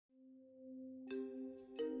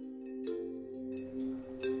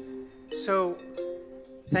So,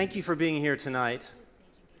 thank you for being here tonight.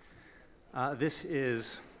 This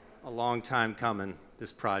is a long time coming,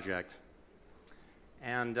 this project.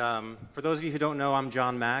 And for those of you who don't know, I'm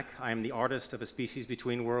John Mack. I am the artist of A Species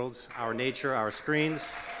Between Worlds, Our Nature, Our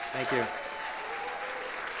Screens. Thank you.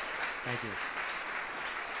 Thank you.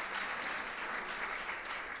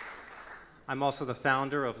 I'm also the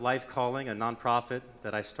founder of Life Calling, a nonprofit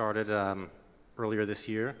that I started earlier this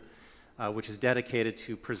year, which is dedicated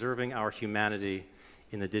to preserving our humanity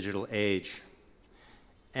in the digital age.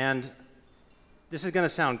 And this is going to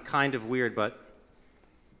sound kind of weird, but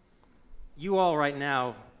you all right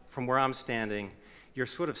now, from where I'm standing, you're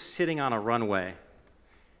sort of sitting on a runway.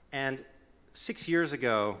 And 6 years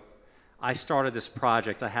ago, I started this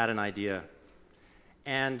project. I had an idea.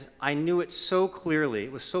 And I knew it so clearly.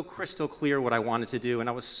 It was so crystal clear what I wanted to do, and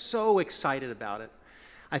I was so excited about it.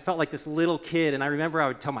 I felt like this little kid, and I remember I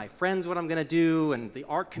would tell my friends what I'm going to do, and the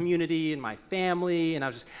art community, and my family, and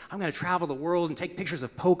I'm going to travel the world and take pictures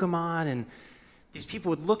of Pokemon, and these people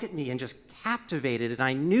would look at me and just captivated, and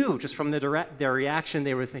I knew just from their reaction,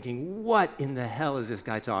 they were thinking, what in the hell is this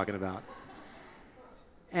guy talking about?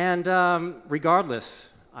 And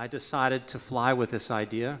regardless, I decided to fly with this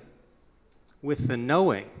idea, with the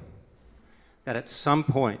knowing that at some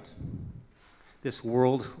point, this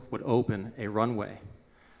world would open a runway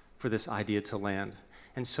for this idea to land.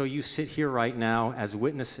 And so you sit here right now as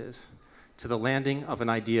witnesses to the landing of an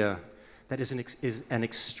idea that is an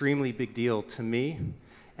extremely big deal to me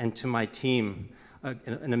and to my team,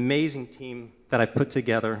 an amazing team that I've put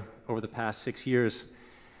together over the past 6 years.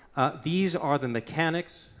 These are the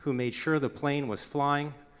mechanics who made sure the plane was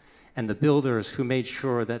flying and the builders who made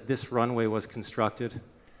sure that this runway was constructed.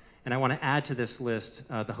 And I want to add to this list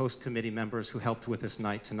the host committee members who helped with this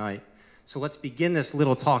night tonight. So let's begin this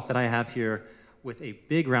little talk that I have here with a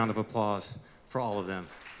big round of applause for all of them.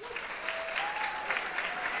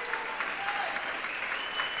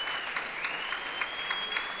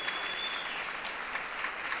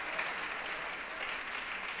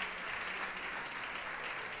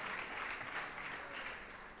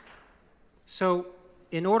 So,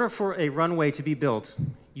 in order for a runway to be built,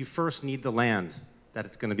 you first need the land that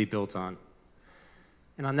it's going to be built on.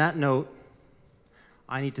 And on that note,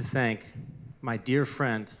 I need to thank my dear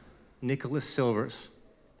friend, Nicholas Silvers,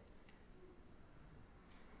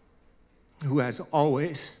 who has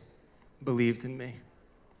always believed in me.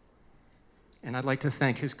 And I'd like to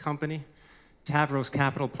thank his company, Tavros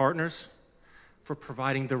Capital Partners, for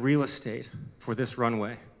providing the real estate for this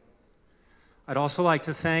runway. I'd also like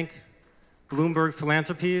to thank Bloomberg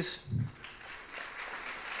Philanthropies,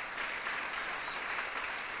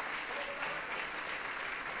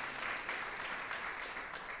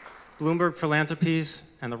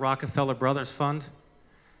 and the Rockefeller Brothers Fund.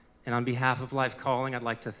 And on behalf of Life Calling, I'd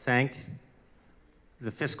like to thank the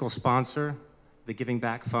fiscal sponsor, the Giving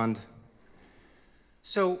Back Fund.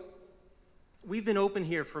 So we've been open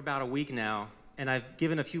here for about a week now, and I've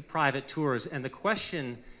given a few private tours, and the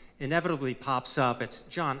question inevitably pops up. It's,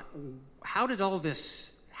 John, how did all this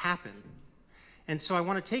happen? And so I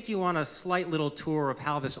want to take you on a slight little tour of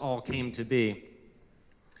how this all came to be.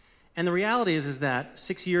 And the reality is that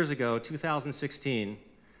 6 years ago, 2016,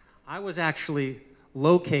 I was actually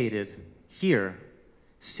located here,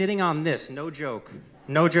 sitting on this, no joke,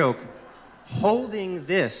 holding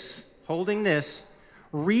this,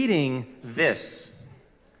 reading this.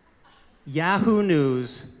 Yahoo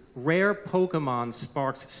News, rare Pokemon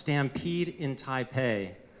sparks stampede in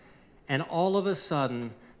Taipei. And all of a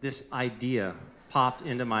sudden, this idea popped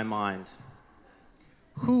into my mind.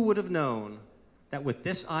 Who would have known that with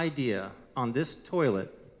this idea on this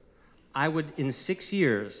toilet, I would, in 6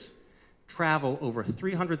 years, travel over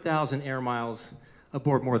 300,000 air miles,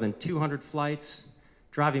 aboard more than 200 flights,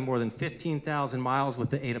 driving more than 15,000 miles with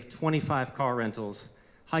the aid of 25 car rentals,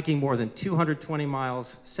 hiking more than 220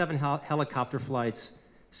 miles, 7 helicopter flights,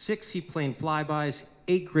 6 seaplane flybys,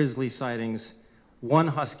 8 grizzly sightings, 1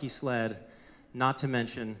 husky sled, not to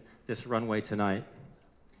mention this runway tonight.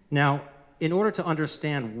 Now, in order to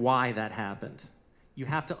understand why that happened, you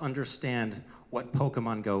have to understand what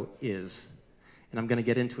Pokemon Go is. And I'm going to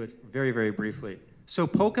get into it very, very briefly. So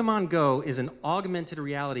Pokemon Go is an augmented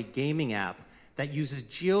reality gaming app that uses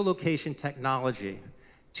geolocation technology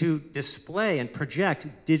to display and project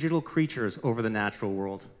digital creatures over the natural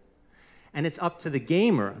world. And it's up to the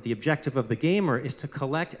gamer. The objective of the gamer is to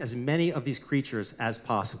collect as many of these creatures as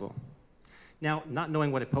possible. Now, not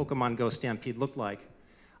knowing what a Pokemon Go stampede looked like,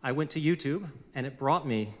 I went to YouTube, and it brought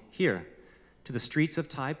me here to the streets of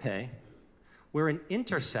Taipei, where an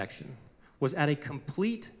intersection was at a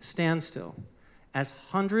complete standstill as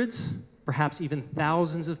hundreds, perhaps even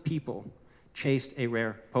thousands of people chased a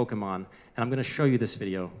rare Pokemon. And I'm going to show you this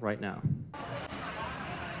video right now.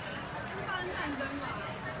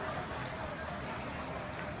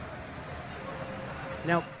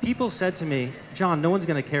 Now, people said to me, John, no one's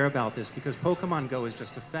going to care about this because Pokemon Go is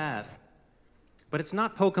just a fad. But it's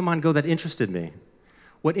not Pokemon Go that interested me.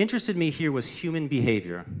 What interested me here was human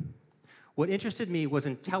behavior. What interested me was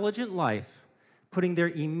intelligent life putting their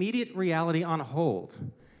immediate reality on hold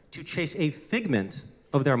to chase a figment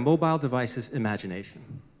of their mobile device's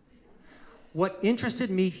imagination. What interested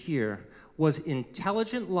me here was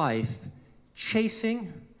intelligent life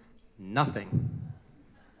chasing nothing.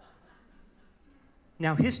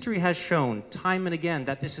 Now, history has shown time and again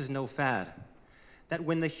that this is no fad, that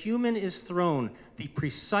when the human is thrown the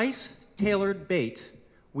precise, tailored bait,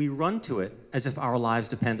 we run to it as if our lives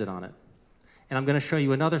depended on it. And I'm going to show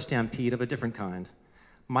you another stampede of a different kind.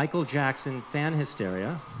 Michael Jackson fan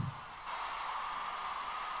hysteria.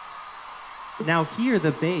 Now here,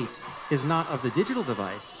 the bait is not of the digital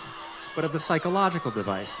device, but of the psychological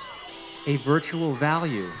device, a virtual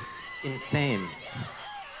value in fame.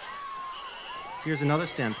 Here's another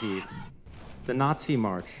stampede, the Nazi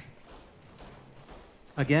March.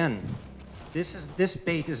 Again, this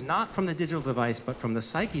bait is not from the digital device, but from the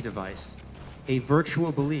psyche device, a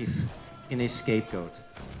virtual belief in a scapegoat.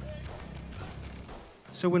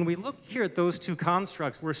 So when we look here at those two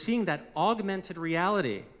constructs, we're seeing that augmented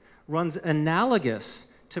reality runs analogous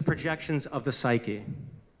to projections of the psyche.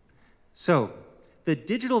 So the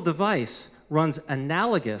digital device runs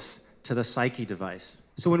analogous to the psyche device.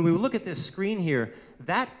 So when we look at this screen here,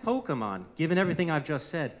 that Pokemon, given everything I've just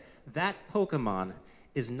said, that Pokemon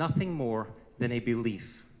is nothing more than a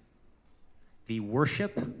belief, the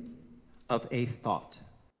worship of a thought.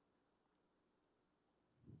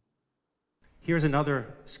 Here's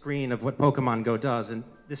another screen of what Pokemon Go does, and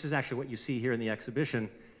this is actually what you see here in the exhibition.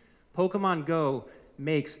 Pokemon Go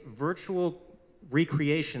makes virtual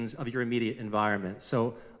recreations of your immediate environment.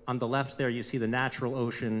 So on the left there, you see the natural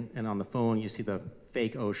ocean, and on the phone, you see the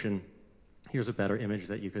fake ocean. Here's a better image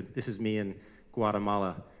that you could, this is me in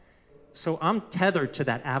Guatemala. So I'm tethered to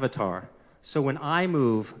that avatar. So when I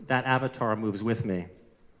move, that avatar moves with me.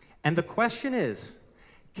 And the question is,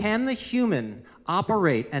 can the human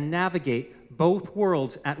operate and navigate both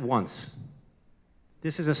worlds at once?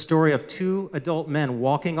 This is a story of two adult men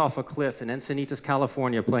walking off a cliff in Encinitas,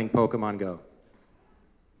 California, playing Pokemon Go.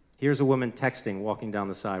 Here's a woman texting, walking down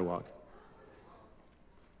the sidewalk.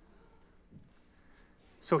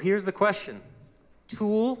 So here's the question,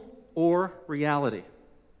 tool or reality?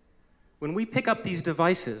 When we pick up these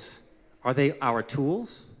devices, are they our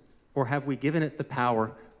tools, or have we given it the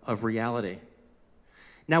power of reality?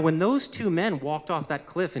 Now, when those two men walked off that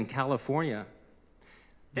cliff in California,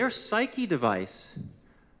 their psyche device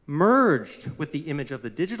merged with the image of the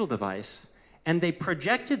digital device, and they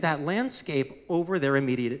projected that landscape over their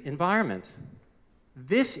immediate environment.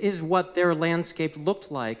 This is what their landscape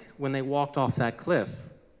looked like when they walked off that cliff.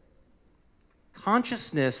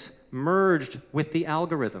 Consciousness merged with the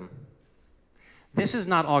algorithm. This is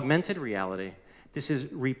not augmented reality. This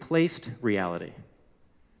is replaced reality.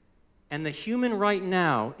 And the human right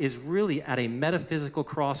now is really at a metaphysical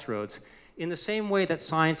crossroads in the same way that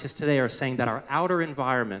scientists today are saying that our outer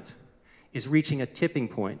environment is reaching a tipping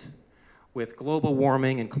point with global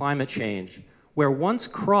warming and climate change, where once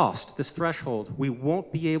crossed this threshold, we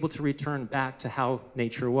won't be able to return back to how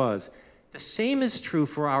nature was. The same is true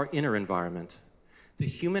for our inner environment. The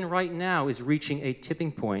human right now is reaching a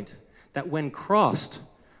tipping point that when crossed,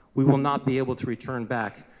 we will not be able to return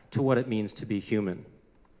back to what it means to be human.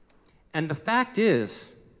 And the fact is,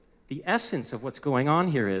 the essence of what's going on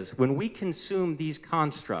here is, when we consume these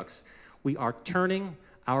constructs, we are turning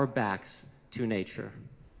our backs to nature.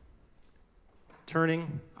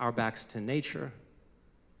 Turning our backs to nature.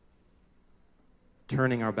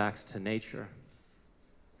 Turning our backs to nature.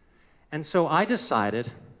 And so I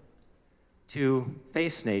decided to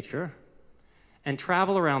face nature and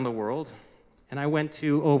travel around the world, and I went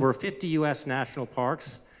to over 50 US national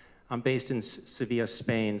parks. I'm based in Sevilla,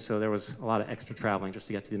 Spain, so there was a lot of extra traveling just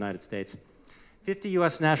to get to the United States. 50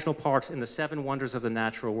 US national parks in the 7 wonders of the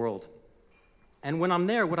natural world. And when I'm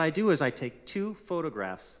there, what I do is I take 2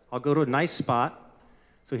 photographs. I'll go to a nice spot.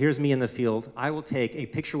 So here's me in the field. I will take a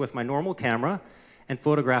picture with my normal camera and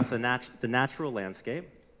photograph the natural landscape.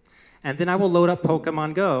 And then I will load up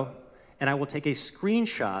Pokemon Go, and I will take a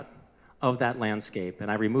screenshot of that landscape. And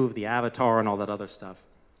I remove the avatar and all that other stuff.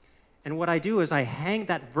 And what I do is I hang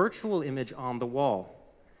that virtual image on the wall.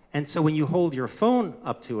 And so when you hold your phone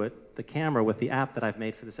up to it, the camera with the app that I've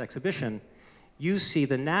made for this exhibition, you see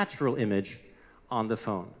the natural image on the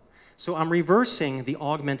phone. So I'm reversing the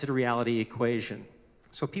augmented reality equation.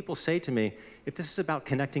 So people say to me, if this is about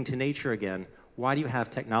connecting to nature again, why do you have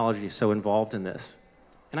technology so involved in this?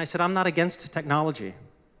 And I said, I'm not against technology.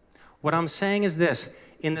 What I'm saying is this: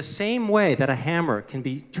 in the same way that a hammer can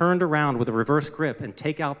be turned around with a reverse grip and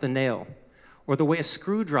take out the nail, or the way a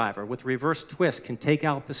screwdriver with reverse twist can take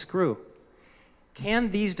out the screw,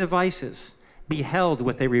 can these devices be held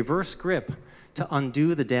with a reverse grip to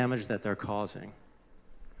undo the damage that they're causing?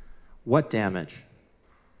 What damage?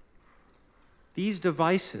 These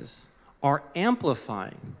devices are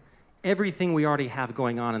amplifying everything we already have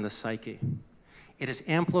going on in the psyche. It is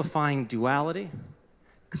amplifying duality,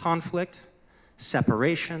 conflict,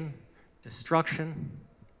 separation, destruction.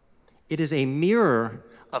 It is a mirror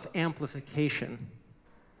of amplification.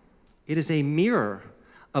 It is a mirror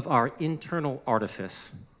of our internal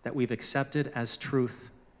artifice that we've accepted as truth.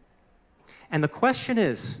 And the question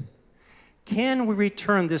is, can we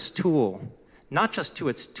return this tool not just to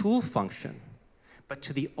its tool function, but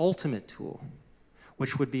to the ultimate tool,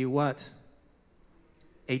 which would be what?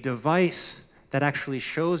 A device that actually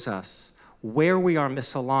shows us where we are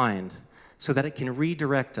misaligned so that it can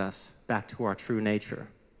redirect us back to our true nature.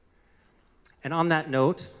 And on that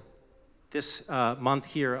note, this month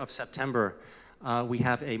here of September, we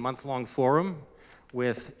have a month-long forum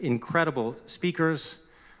with incredible speakers,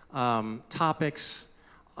 topics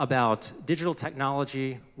about digital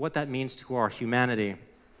technology, what that means to our humanity.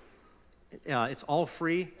 It's all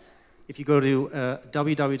free. If you go to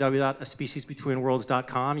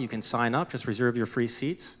www.aspeciesbetweenworlds.com, you can sign up, just reserve your free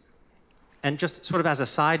seats. And just sort of as a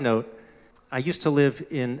side note, I used to live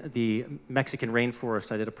in the Mexican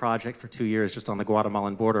rainforest. I did a project for 2 years just on the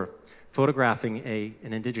Guatemalan border, photographing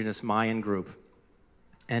an indigenous Mayan group.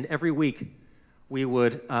 And every week, we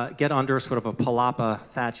would get under sort of a palapa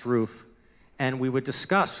thatch roof, and we would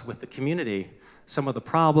discuss with the community some of the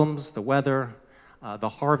problems, the weather, the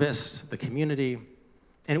harvest, the community.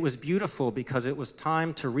 And it was beautiful because it was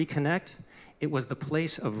time to reconnect. It was the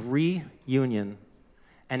place of reunion,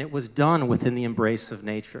 and it was done within the embrace of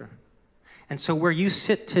nature. And so where you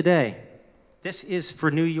sit today, this is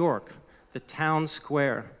for New York, the town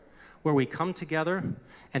square, where we come together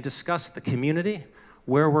and discuss the community,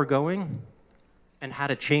 where we're going, and how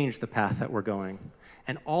to change the path that we're going.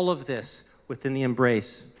 And all of this within the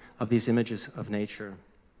embrace of these images of nature.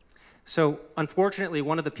 So unfortunately,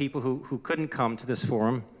 one of the people who couldn't come to this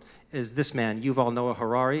forum is this man, Yuval Noah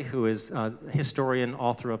Harari, who is a historian,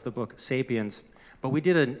 author of the book Sapiens. But we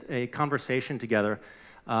did a conversation together,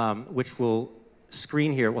 which we'll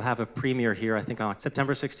screen here. We'll have a premiere here, I think, on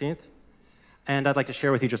September 16th. And I'd like to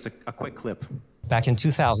share with you just a quick clip. Back in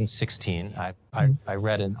 2016, I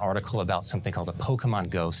read an article about something called a Pokemon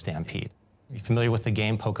Go stampede. Are you familiar with the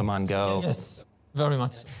game Pokemon Go? Yes, very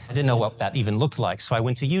much. I didn't know what that even looked like, so I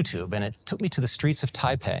went to YouTube, and it took me to the streets of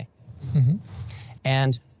Taipei.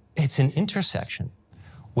 And it's an intersection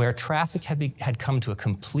where traffic had come to a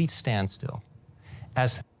complete standstill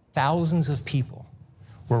as thousands of people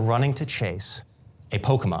were running to chase a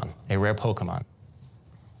Pokemon, a rare Pokemon.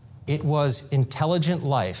 It was intelligent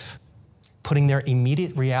life putting their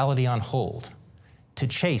immediate reality on hold to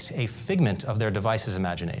chase a figment of their device's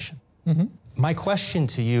imagination. My question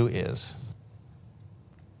to you is,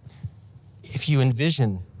 if you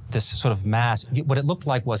envision this sort of mass, what it looked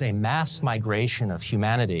like was a mass migration of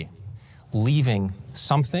humanity leaving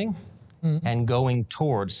something and going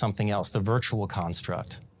towards something else, the virtual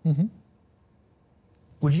construct.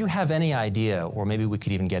 Would you have any idea, or maybe we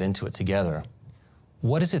could even get into it together,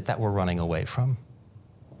 what is it that we're running away from?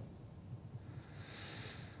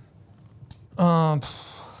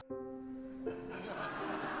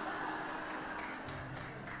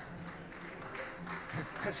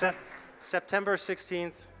 September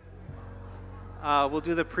 16th, we'll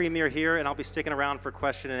do the premiere here, and I'll be sticking around for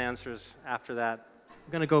question and answers after that.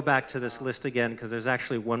 I'm going to go back to this list again, because there's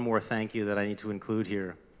actually one more thank you that I need to include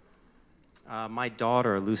here. My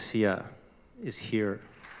daughter, Lucia, is here.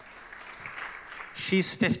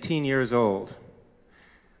 She's 15 years old.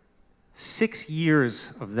 6 years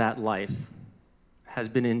of that life has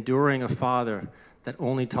been enduring a father that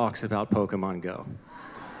only talks about Pokemon Go.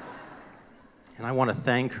 And I want to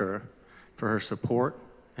thank her for her support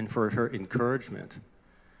and for her encouragement.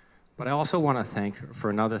 But I also want to thank her for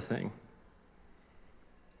another thing.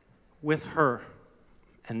 With her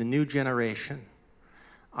and the new generation,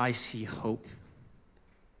 I see hope.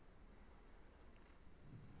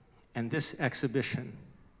 And this exhibition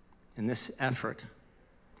and this effort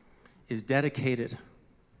is dedicated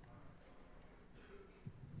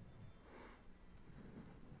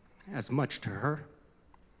as much to her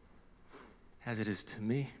as it is to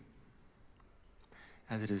me.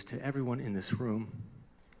 as it is to everyone in this room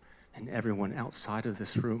and everyone outside of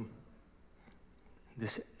this room.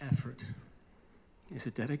 This effort is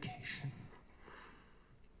a dedication.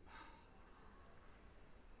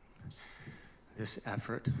 This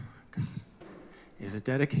effort, God, is a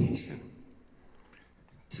dedication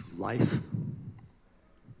to life,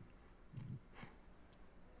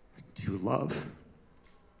 to love,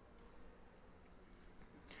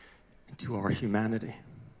 to our humanity.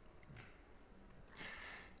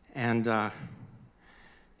 And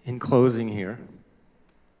in closing here,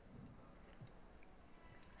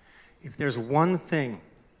 if there's one thing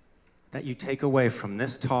that you take away from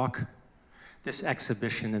this talk, this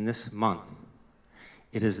exhibition, and this month,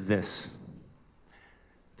 it is this.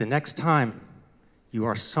 The next time you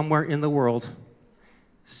are somewhere in the world,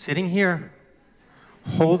 sitting here,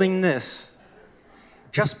 holding this,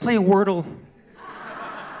 just play Wordle.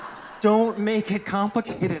 Don't make it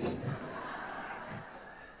complicated.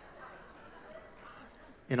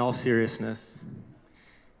 In all seriousness,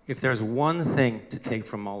 if there's one thing to take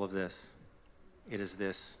from all of this, it is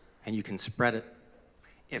this, and you can spread it.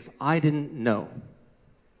 If I didn't know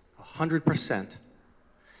 100%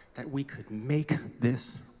 that we could make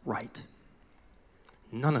this right,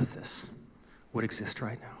 none of this would exist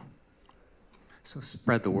right now. So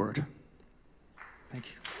spread the word. Thank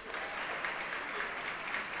you.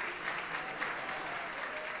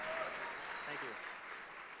 Thank you.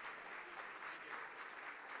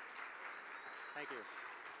 Thank you.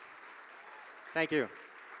 Thank you.